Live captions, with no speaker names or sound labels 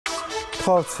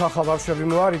გთხოვთ ახალ ბავშვები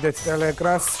მოარიდეთ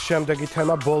ტელეეკრანს, შემდეგი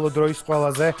თემა ბოლო დროის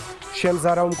ყველაზე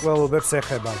შემზარავ მკვლელობებს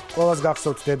ეხება. Ყველას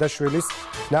გახსოვთ დედაშვილის,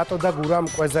 ნატო და გურა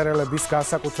მკვეზერელების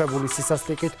განსაკუთრებული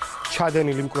სისასტიკით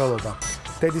ჩადენილი მკვლელობა.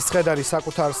 დედის ცხედარი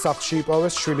საკუთარ სახლში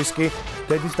იპოვეს, შვილის კი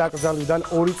დედის დაკრძალვიდან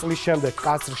 2 წლის შემდეგ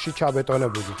კასრში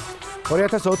ჩაბეტონებული.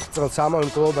 2004 წელს ამავე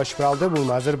მკვლელობაში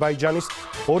ბრალდებულმა აზერბაიჯანის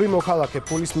 2 მოქალაქე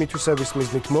ფულის მითვისების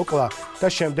მიზნით მოკლა და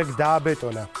შემდეგ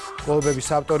დააბეტონა. მკვლელობების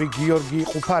ავტორი გიორგი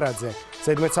ყუფარაძე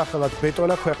ზედმეტსახელად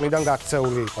ბეტონა ქვეყნიდან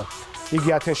გაქცეული იყო. იგი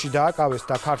ათენში დააკავეს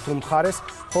და ქართულ მხარეს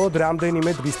მხოლოდ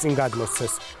რამდენიმე დღის წინ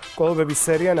გადმოსცეს. მკვლელობების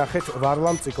სერია ნახეთ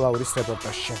ვარლამ ციკლაურის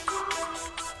რეპორტაჟში.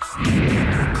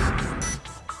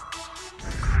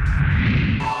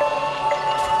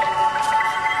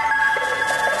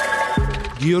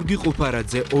 გიორგი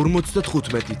ყუფარაძე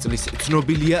 55 წლის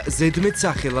ცნობილია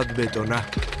ზედმეტსახელად ბეტონა.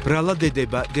 ბრალა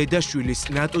დედება დედაშვილის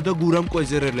ნატო და გურა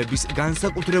მკვეზერელების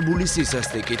განსაკუთრებული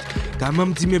სისასტიკით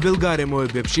გამამძიმებელ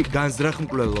გარემოებებში განზრახ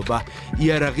მკვლელობა,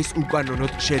 იარაღის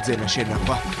უკანონოდ შეძენა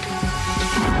შენახვა.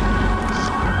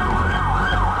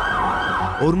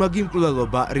 ორმაგი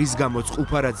მკვლელობა, რის გამოც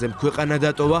ყუფარაძემ ქვეყანა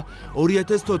დატოვა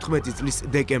 2014 წლის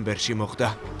დეკემბერში მოხდა.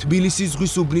 თბილისის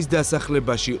ზღვის უბნის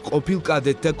დასახლებაში ყოფილ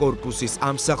კადეტთა კორპუსის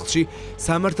ამ სახლში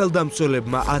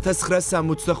სამართალდამცველებმა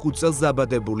 1965 წელს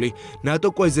დაბადებული ნატო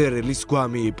კვეზერელის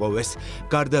გვამი იპოვეს.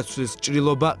 გარდაცვლის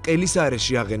ჭრილობა ყელის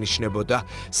არეში აღენიშნებოდა.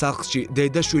 სახლში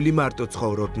დედაშვილი მარტო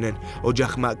ცხოვრობდნენ.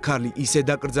 ოჯახმა ქალი ისე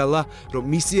დაკრძალა, რომ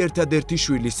მისი ერთადერთი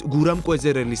შვილის გურა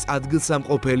მკვეზერელის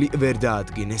ადგილსამყოფელი ვერ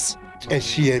დაადგინეს.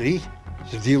 წესიერი,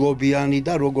 ზრდილობიანი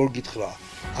და როგორ გითხრა,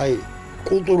 აი,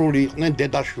 კულტურული იყვნენ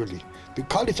დედაშვილი.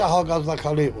 ქალიც ახალგაზრდა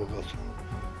ქალი იყო.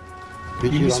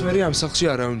 იმის მერე ამ სახლში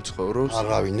არავინ ცხოვრობს?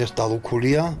 არავინ, ეს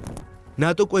დალუქულია.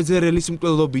 ნატო კვეზერელის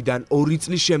მკვლელობიდან 2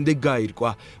 წლის შემდეგ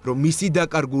გაირკვა, რომ მისი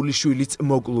დაკარგული შვილიც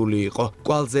მოკლული იყო.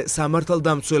 კვალზე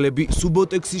სამართალდამცველები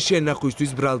სუბოტექსის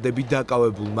შენახვისთვის ბრალდებით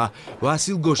დაკავებულმა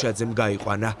ვასილ გოშაძემ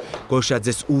გაიყვანა.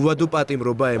 გოშაძეს უვადო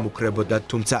პატიმრობა ემუქრებოდა,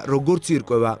 თუმცა როგორც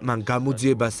ირკვევა, მან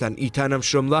გამოძიებასთან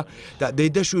ითანამშრომლა და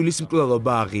დედაშვილის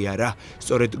მკვლელობა აღიარა.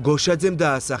 სწორედ გოშაძემ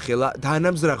დაასახელა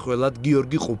თანამზრახველად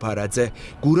გიორგი ყუფარაძე.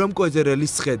 გურა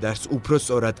მკვეზერელის ცხედარს, უფრო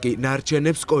სწორად კი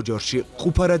ნარჩენებს კოჯორში,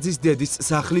 ყუფარაძის დედის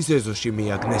სახლის ეზოში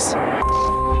მიაგნეს.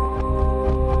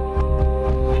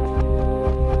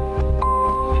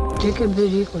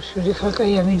 დეკემბერი იყო,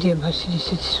 ხალხი ამედია მასილის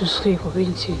სიცოცხლე იყო,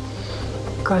 ვინცი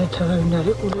გაეთავინ არ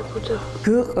იყურებოდა.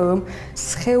 გყმ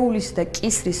სხეულის და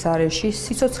კისრის არეში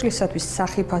სიცოცხლისათვის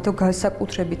სახიფათო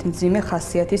განსაკუთრებით მძიმე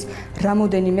ხასიათის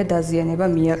რამოდენიმე დაზიანება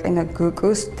მიაყენა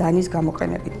გკ-ს დანის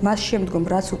გამოყენებით. მას შემდგომ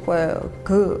რაც უკვე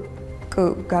გკ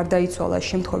გარდაიცვალა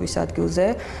შემთხვევის ადგილზე,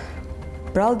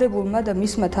 ბრალდებულმა და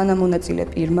მისმა თანამონაწილე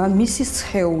პირმა მისი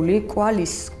სხეული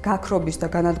კვალის გაქრობის და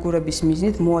განადგურების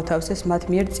მიზნით მოათავსეს მათ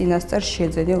მიერ წინასწარ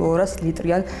შეძენილ 200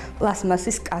 ლიტრიან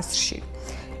პლასმასის კასრში.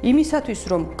 იმისათვის,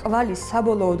 რომ კვალი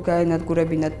საბოლოოდ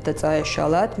გაენადგურებინათ და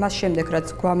წაეშალათ, მას შემდეგ რაც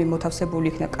გვამი მოთავსებული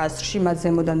იქნა კასრში, მათ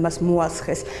ზემოდან მას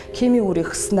მოასხეს ქიმიური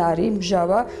ხსნარი,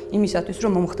 მჟავა, იმისათვის,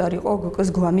 რომ მომხდარიყო გკ-ს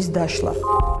გვამის დაშლა.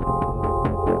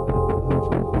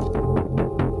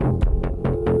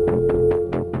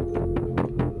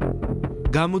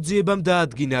 გამოძიებამ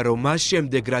დაადგინა, რომ მას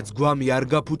შემდეგ, რაც გვამი არ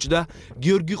გაფუჭდა,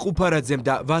 გიორგი ყუფარაძემ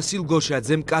და ვასილ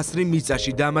გოშაძემ კასრი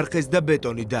მიწაში დამარხეს და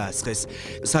ბეტონი დაასხეს.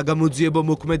 საგამოძიებო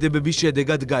მოქმედებების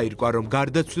შედეგად გაირკვა, რომ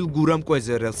გარდაცვლილ გურა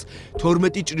მკვეზერელს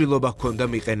 12 ჭრილობა ჰქონდა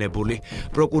მიყენებული.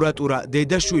 პროკურატურა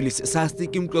დედაშვილის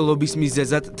სასტიკი მკვლელობის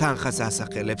მიზეზად თანხას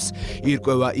ასახელებს.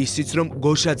 ირკვევა ისიც, რომ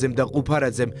გოშაძემ და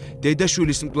ყუფარაძემ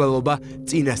დედაშვილის მკვლელობა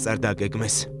წინასწარ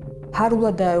დაგეგმეს.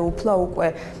 ჰარულად დაეუფლა უკვე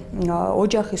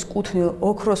ოჯახის კუთვნილ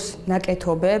ოქროს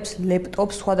ნაკეთობებს,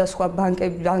 ლეპტოპს, სხვადასხვა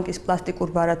ბანკის პლასტიკურ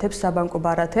ბარათებს, საბანკო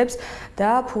ბარათებს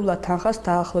და ფულად თანხას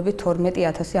დაახლოებით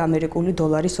 12,000 ამერიკული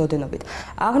დოლარის ოდენობით.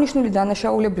 აღნიშნული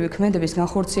დანაშაულებრივი ქმედების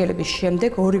განხორციელების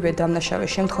შემდეგ ორივე დამნაშავე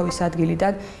შემთხვევის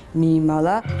ადგილიდან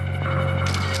მიიმალა.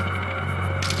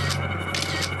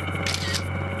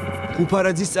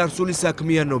 ყუფარაძის წარსული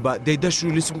საქმიანობა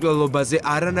დედაშვილის მკვლელობაზე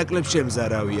არანაკლებ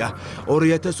შემზარავია.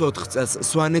 2004 წელს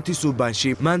სვანეთის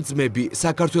უბანში მან ძმები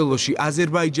საქართველოში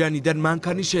აზერბაიჯანიდან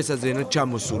მანქანის შესაძენად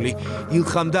ჩამოსული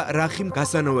ილხამ და რახიმ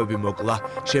გასანოვები მოკლა.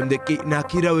 შემდეგ კი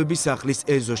ნაქირავების სახლის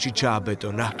ეზოში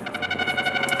ჩააბეტონა.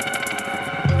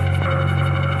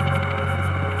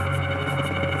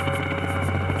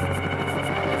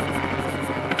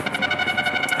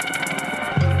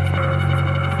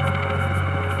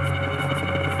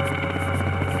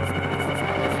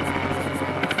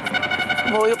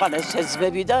 მოიყვანეს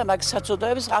ძმები და მაგ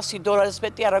საცოდოებს $100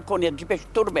 მეტი არ აქონია ჯიპეში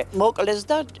თურმე მოკლეს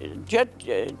და ჯერ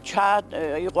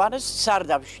იყვანეს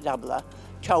სარდაფში დაბლა.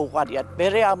 ჩაუყარიათ.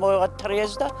 მერე ამოეღათ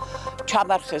თრიეს და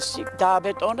ჩამარხეს იქ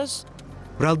დააბეტონეს.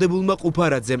 ბრალდებულმა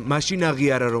ყუფარაძემ მაშინ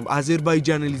აღიარა, რომ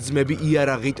აზერბაიჯანელი ძმები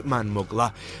იარაღით მან მოკლა.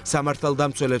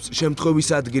 სამართალდამცველებს შემთხვევის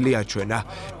ადგილი აჩვენა.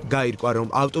 გაირკვა, რომ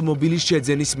ავტომობილის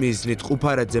შეძენის მიზნით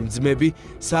ყუფარაძემ ძმები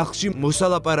სახლში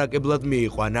მოსალაპარაკებლად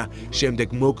მიიყვანა. შემდეგ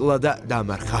მოკლა და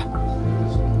დამარხა.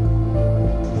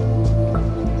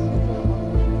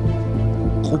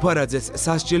 ყუფარაძეს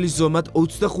სასჯელის ზომად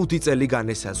 25 წელი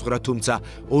განესაზღვრა, თუმცა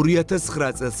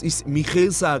 2009 წელს ის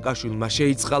მიხეილ სააკაშვილმა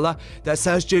შეიწყალა და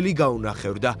სასჯელი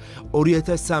გაუნახევრდა.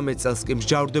 2013 წელს კი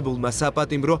მსჯავრდებულმა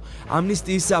საპატიმრო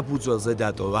ამნისტიის საფუძველზე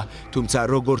დატოვა, თუმცა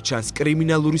როგორც ჩანს,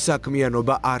 კრიმინალური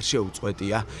საქმიანობა არ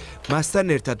შეუწყვეტია. მასთან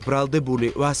ერთად ბრალდებული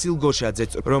ვასილ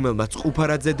გოშაძეც, რომელმაც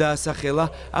ყუფარაძე დაასახელა,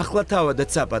 ახლა თავადაც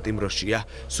საპატიმროშია.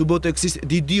 სუბოტექსის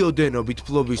დიდი ოდენობით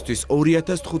ფლობისთვის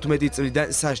 2015 წლიდან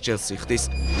სასჯელს იხდის.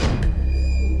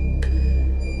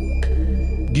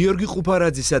 გიორგი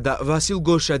ყუფარაძისა და ვასილ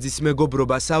გოშაძის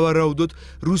მეგობრობა სავარაუდოდ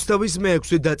რუსთავის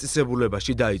მე-6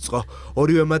 დაწესებულებაში დაიწყო.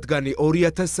 ორივე მათგანი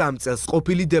 2003 წელს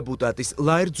ყოფილი დეპუტატის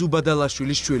ლაერ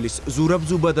ზუბადალაშვილის შვილის ზურაბ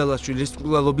ზუბადალაშვილის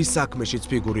მკვლელობის საქმეშიც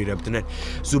ფიგურირებდნენ.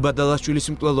 ზუბადალაშვილის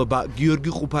მკვლელობა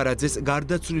გიორგი ყუფარაძეს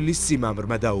გარდაცვლილის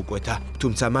სიმამრმა დაუკვეთა.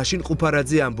 თუმცა მაშინ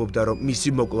ყუფარაძე ამბობდა, რომ მისი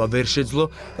მოკლა ვერ შეძლო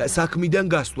და საქმიდან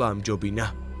გასვლა ამჯობინა.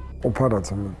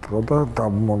 ყუფარაძე მეტყოდა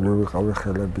დამმოლი ვიყავი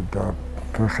ხელებით და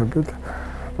ფეხებით.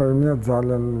 მე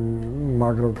ძალიან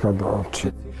მაგრად გადავარჩი.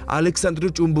 ალექსანდრე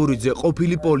ჭუმბურიძე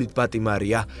ყოფილი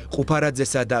პოლიტპატიმარია.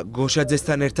 ყუფარაძესა და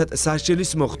გოშაძესთან ერთად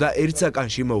სასჯელის მოხდა ერთ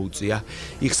საკანში მოუწია.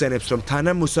 იხსენებს, რომ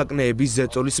თანამოსაკნეების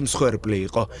ზეწოლის მსხვერპლი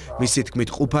იყო. მისი თქმით,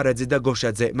 ყუფარაძე და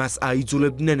გოშაძე მას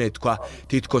აიძულებდნენ ეთქვა,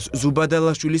 თითქოს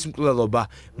ზუბადალაშვილის მკვლელობა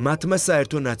მათმა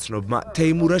საერთო ნაცნობმა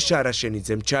თეიმურა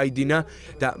შარაშენიძემ ჩაიდინა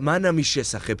და მან ამის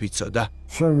შესახებ იცოდა.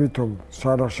 შენ ვითომ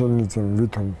შარაშენიძემ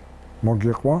ვითომ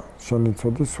მოგიყვა, შენ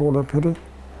იცოდი სულაფერი?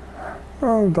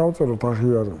 დავწეროთ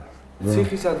აღიარე.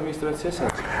 ციხის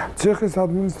ადმინისტრაციასაც? ციხის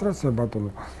ადმინისტრაცია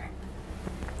ბატონო.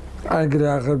 ეგრე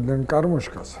აღებდნენ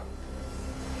კარმოშკას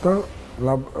და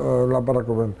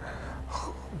ლაპარაკობენ.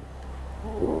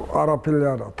 არაფერი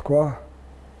არა თქვა.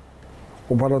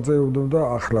 ყუფარაძე უდევდა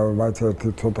ახლა მაინც ერთი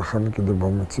ცოტა ხანი კიდე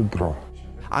მომეცი დრო.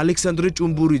 ალექსანდრე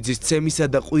ჭუმბურიძის ცემისა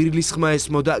და ყვირილის ხმა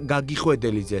ესმოდა გაგი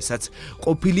ხვედელიძესაც.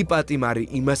 ყოფილი პატიმარი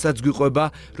იმასაც გვიყვება,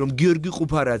 რომ გიორგი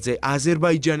ყუფარაძე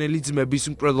აზერბაიჯანელი ძმების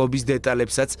მკვლელობის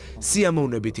დეტალებსაც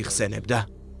სიამოვნებით იხსენებდა.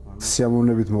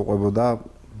 სიამოვნებით მოყვებოდა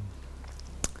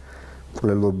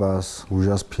მკვლელობას,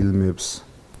 უჟას ფილმებს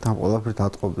და ყველაფერს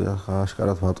ატყობდი,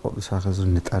 აშკარად ვატყობდი, სახეზრო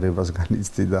ნეტარებას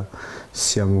განიცდი და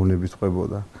სიამოვნებით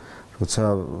ყვებოდა.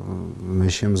 როცა მე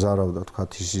შემზარავდა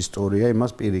თქვათ ის ისტორია,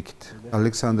 იმას პირიქით.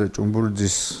 ალექსანდრე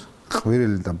ჭუმბურიძის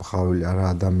ყვირილი და ბღავილი არა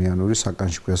ადამიანური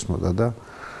საკანში გვესმოდა და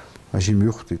მაშინ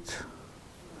მივხვდით,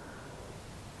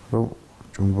 რომ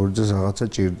ჭუმბურიძეს რაღაცა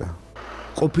ჭირდა.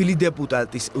 ყოფილი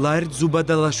დეპუტატის ლაერ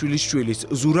ზუბადალაშვილის შვილის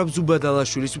ზურაბ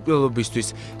ზუბადალაშვილის მკვლელობისთვის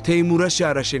თეიმურა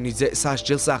შარაშენიძე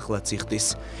სასჯელს ახლაც იხდის.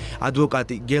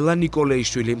 ადვოკატი გელა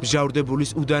ნიკოლეიშვილი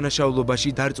მსჯავრდებულის უდანაშაულობაში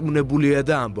დარწმუნებულია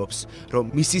და ამბობს,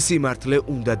 რომ მისი სიმართლე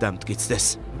უნდა დამტკიცდეს.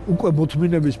 უკვე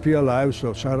მოთმინების ფიალა აევსო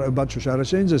ბაჩო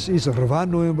შარაშენიძეს, ის 8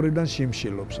 ნოემბრიდან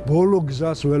სიმშილობს. ბოლო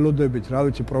გზას ველოდებით, რა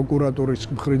ვიცი, პროკურატურის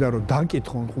მხრიდან რომ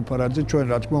დაკითხონ ყუფარაძე, ჩვენ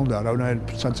რა თქმა უნდა არავნაირ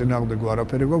საწინააღმდეგო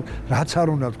არაფერი გვაქვს, რაც არ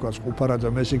უნდა თქვას ყუფარაძე,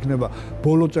 ეს იქნება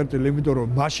ბოლო წერტილი, იმიტომ რომ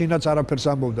მაშინაც არაფერს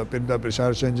ამბობდა პირდაპირ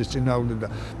შარაშენიძის წინააღმდეგ და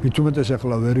მით უმეტეს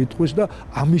ახლა ვერ იტყვის და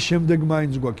ამის შემდეგ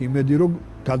მაინც გვაქვს იმედი, რომ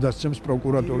გადასცემს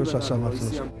პროკურატურა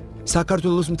სასამართლოს.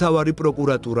 საქართველოს მთავარი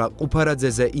პროკურატურა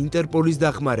ყუფარაძეზე ინტერპოლის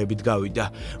დახმარებით გავიდა.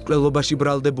 მკვლელობაში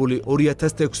ბრალდებული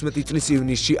 2016 წლის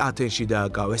ივნისში ათენში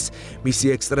დააკავეს. მისი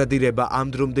ექსტრადირება ამ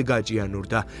დრომდე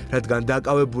გაჭიანურდა, რადგან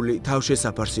დაკავებული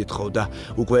თავშესაფარს ითხოვდა.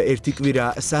 უკვე ერთი კვირა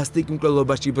სასტიკ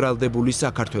მკვლელობაში ბრალდებული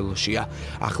საქართველოშია.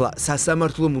 ახლა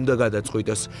სასამართლომ უნდა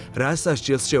გადაწყვიტოს, რა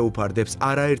სასჯელს შეუფარდებს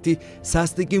არაერთი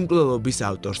სასტიკი მკვლელობის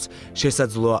ავტორს.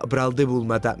 შესაძლოა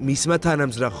ბრალდებულმა და მისმა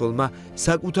თანამზრახველმა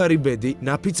საკუთარი ბედი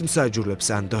ნაფიც მსაჯულებს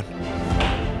ანდონ.